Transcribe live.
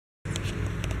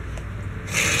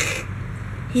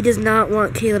He does not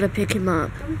want Kayla to pick him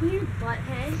up. Come here,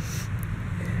 butthead.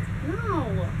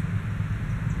 No.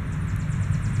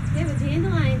 You have a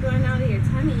dandelion going out of your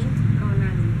tummy. Oh,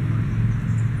 not anymore.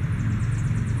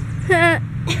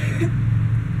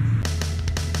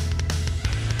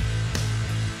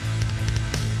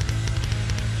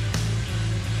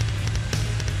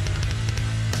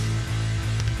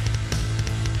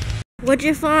 What'd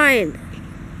you find?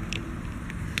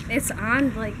 It's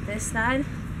on like this side.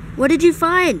 What did you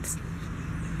find?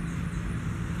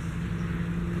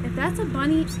 If that's a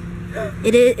bunny.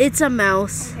 It's a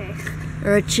mouse. Okay.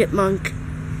 Or a chipmunk.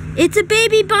 It's a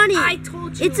baby bunny. I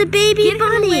told you. It's a baby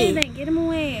bunny. Get him away then. Get him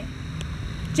away.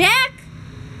 Jack!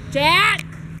 Jack!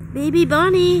 Baby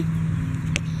bunny.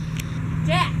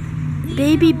 Jack!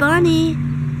 Baby bunny.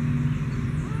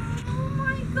 Oh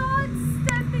my God,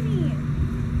 Stephanie!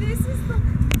 This is the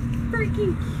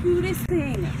freaking cutest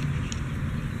thing.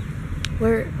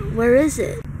 Where is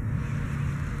it?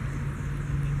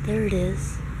 There it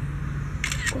is.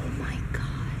 Oh my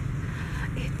God.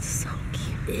 It's so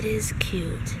cute. It is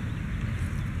cute.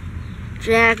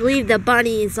 Jack, leave the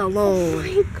bunnies alone. Oh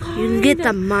my God. You can get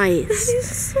the mice. That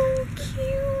is so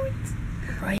cute.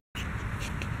 Right.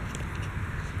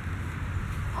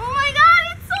 Oh my God,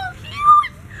 it's so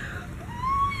cute.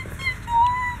 Oh, it's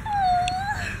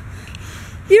adorable.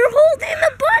 You're holding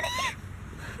the bunny?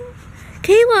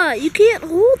 Kayla, you can't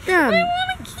hold them. I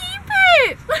want to keep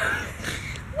it.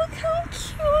 Look how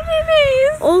cute it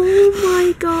is. Oh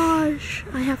my gosh.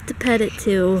 I have to pet it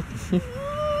too.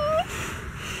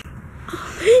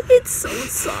 It's so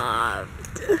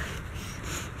soft.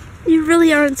 You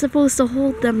really aren't supposed to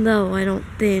hold them though, I don't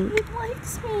think. It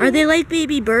likes me. Are they like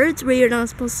baby birds where you're not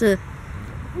supposed to...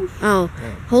 Oh,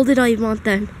 hold it all you want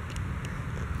then.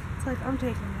 It's like I'm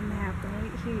taking a nap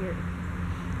right here.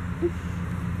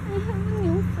 I have a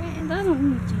new friend. I don't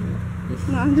need you.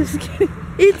 No, I'm just kidding.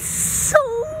 It's so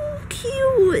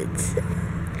cute.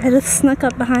 I just snuck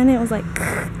up behind it. It was like...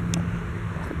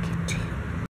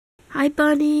 Hi,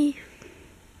 bunny.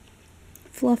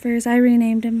 Fluffers. I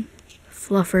renamed him.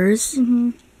 Fluffers.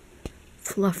 Mm-hmm.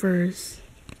 Fluffers.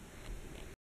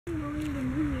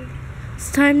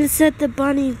 It's time to set the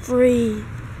bunny free.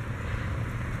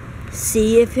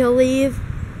 See if he'll leave.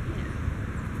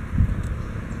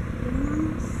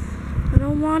 I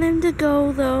don't want him to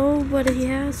go though, but he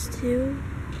has to.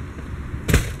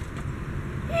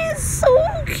 He's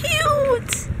so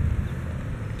cute.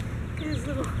 His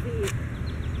little feet.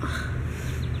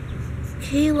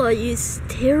 Kayla, you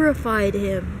terrified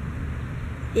him.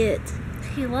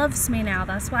 He loves me now.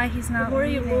 That's why he's not The more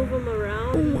you leaving. move him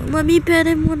around, Oh, let me pet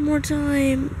him one more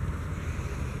time.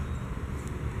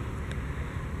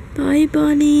 Bye,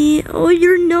 bunny. Oh,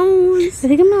 your nose. I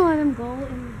think I'm gonna let him go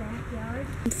in the backyard.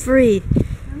 Free.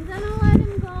 I'm gonna let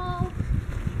him go.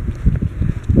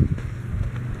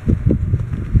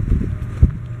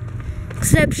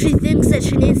 Except she thinks that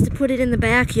she needs to put it in the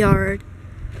backyard.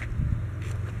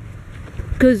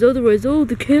 Because otherwise, oh,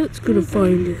 the cat's gonna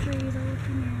find it.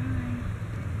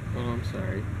 Oh, I'm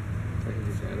sorry. I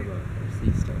was sad about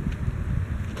RC stuff.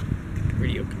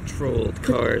 Radio controlled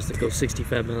cars that go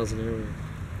 65 miles an hour.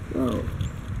 Whoa.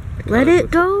 Let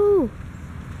it go.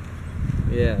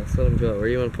 Yeah, let's let him go. Where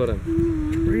do you want to put him?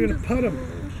 Where are you gonna put him?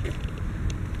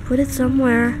 Put it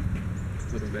somewhere.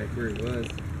 Put him back where he was.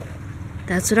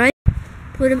 That's what I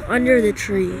put him under the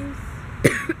tree.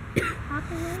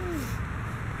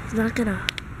 He's not gonna.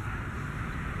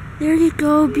 There you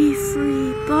go, be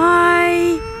free.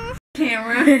 Bye.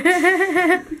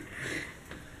 Camera.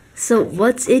 So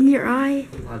what's in your eye?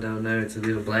 I don't know. It's a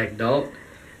little black dot.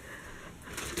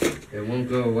 It won't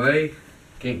go away.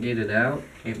 Can't get it out.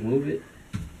 Can't move it.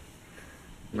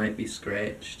 Might be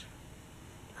scratched.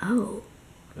 Oh.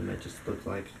 It might just look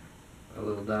like a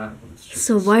little dot. It's just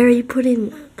So why are you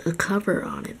putting a cover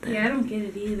on it then? Yeah, I don't get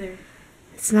it either.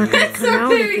 It's not gonna come out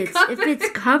very if it's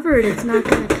covered. It's not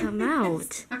gonna come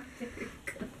out.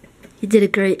 You did a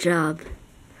great job.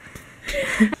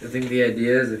 I think the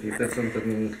idea is if you put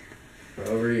something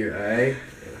over your eye,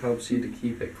 it helps you to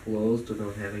keep it closed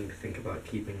without having to think about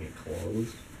keeping it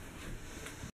closed.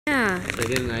 Yeah. So I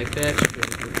get an eye patch,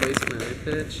 replace my eye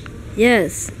patch.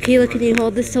 Yes. Kayla, can you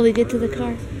hold this till we get to the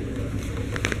car?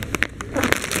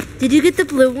 Did you get the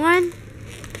blue one?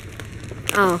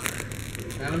 Oh.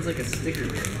 That one's like a sticker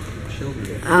for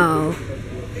children. Oh.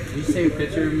 Did you take a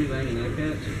picture of me wearing an eye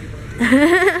patch?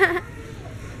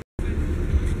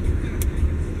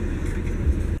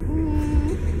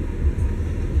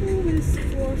 Miss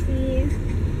Fluffy.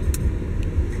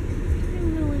 I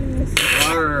really miss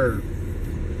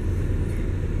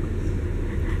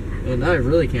And I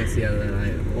really can't see out of that eye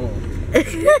at all.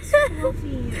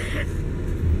 Fluffy.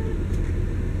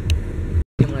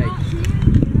 You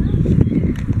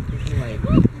can like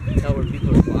tell where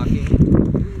people are walking.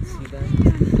 See that?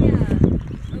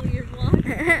 Yeah. Oh, you're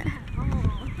vlogging?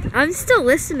 Oh. I'm still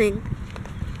listening.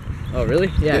 Oh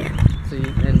really? Yeah. So you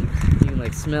can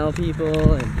like smell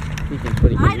people and you can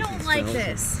put. I don't like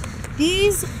this.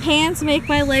 These pants make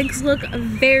my legs look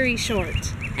very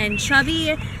short and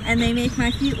chubby, and they make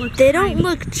my feet look They tiny. don't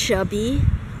look chubby.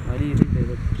 Why do you think they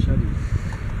look chubby?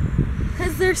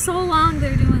 Because they're so long,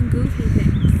 they're doing goofy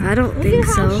things. I don't Look think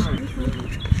at how so.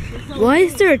 Why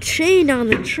is there a chain on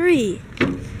the tree?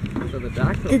 So the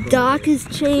dock. The dock is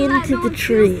chained to the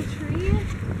tree.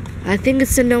 I think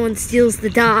it's so no one steals the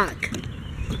dock.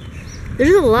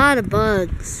 There's a lot of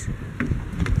bugs.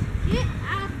 Get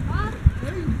out of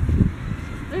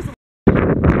There's a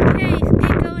Okay,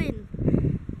 get going.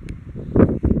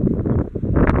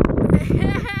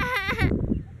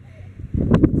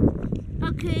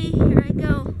 Okay, here I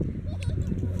go.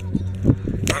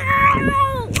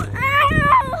 Ow!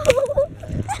 Ow!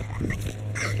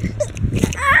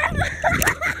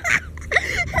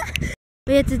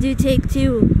 We had to do take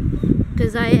 2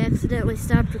 because I accidentally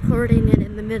stopped recording it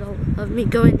in the middle of me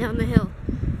going down the hill.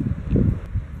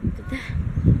 Look at that.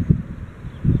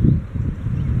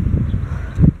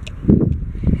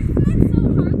 It's so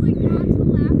hard, like, not to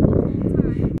laugh the whole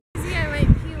time. See, I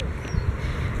might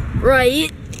puke.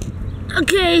 Right.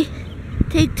 Okay,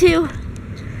 take 2.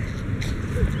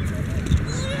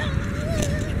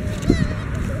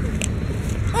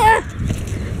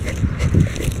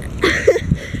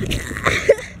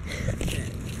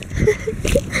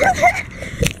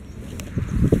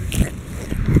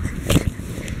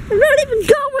 I'm not even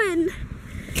going.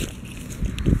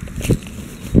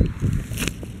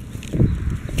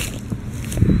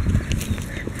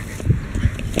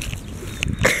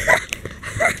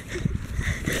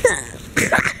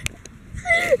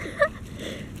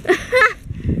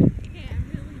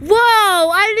 Whoa,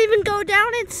 I didn't even go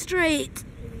down it straight.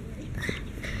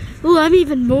 Ooh, I'm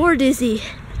even more dizzy.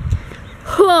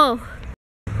 Whoa.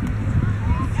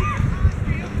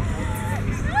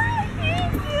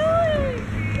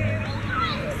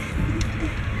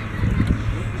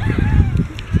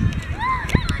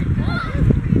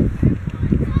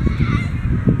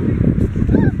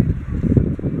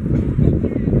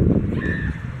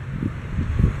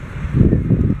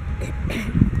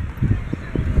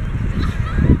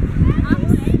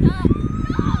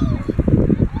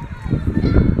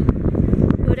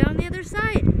 Go down the other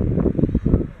side.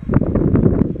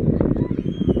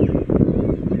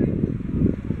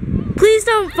 Please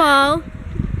don't fall.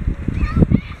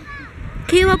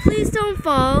 Kayla, please don't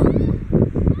fall.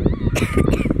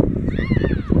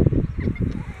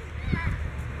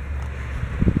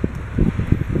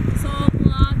 So,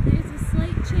 vlog, there's a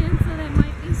slight chance that I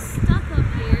might be stuck up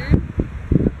here.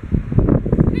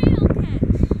 Real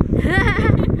catch.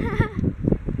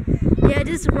 Yeah,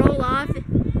 just roll off. Catch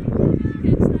that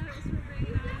it was for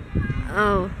Brianna.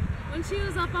 Oh, When she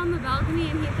was up on the balcony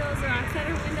and he throws rocks at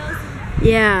her windows,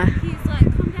 yeah. he's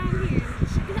like, come down here.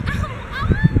 She goes, ow, ow,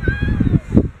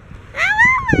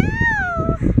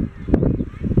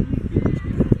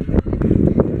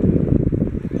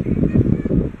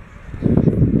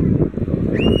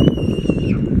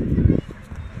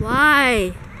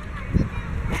 Why?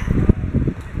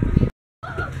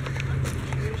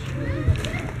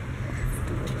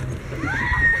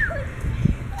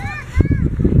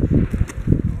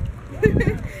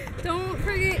 Don't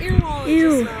forget your wallet.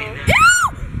 Ew. Just now. Ew!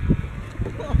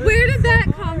 Where did that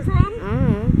come from?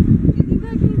 Oh. You think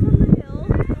that came from the hill?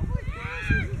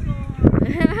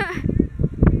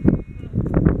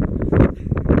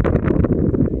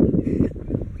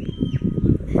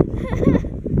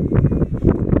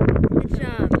 Good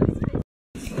job.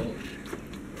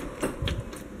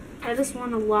 I just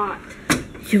want a lot.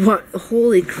 You want?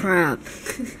 Holy crap!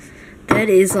 That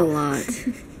is a lot.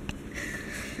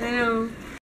 I know.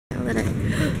 Now that I,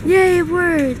 yay! It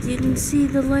worked. You can see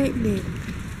the lightning.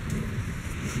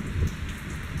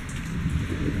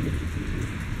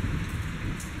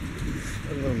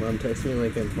 I don't know, Mom texts me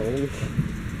like I'm home.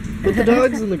 Put the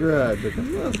dogs in the garage. Like,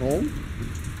 I'm not home.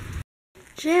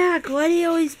 Jack, why do you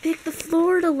always pick the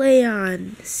floor to lay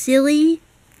on? Silly.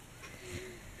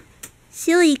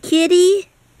 Silly kitty.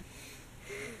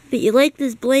 But you like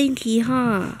this blankie, huh?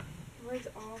 I liked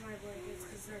all my blankets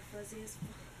because they're fuzzy as fuck.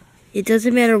 It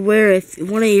doesn't matter where. If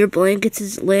one of your blankets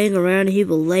is laying around, he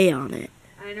will lay on it.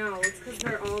 I know, it's because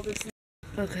they're all the same.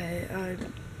 Okay,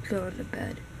 I'm going to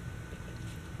bed.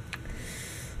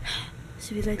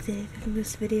 So if you liked anything from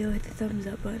this video, hit the thumbs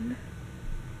up button.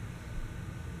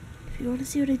 If you want to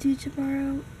see what I do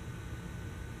tomorrow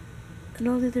and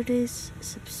all the other days,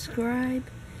 subscribe.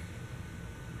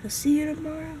 I'll see you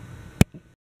tomorrow.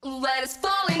 Let us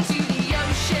fall into the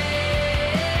ocean.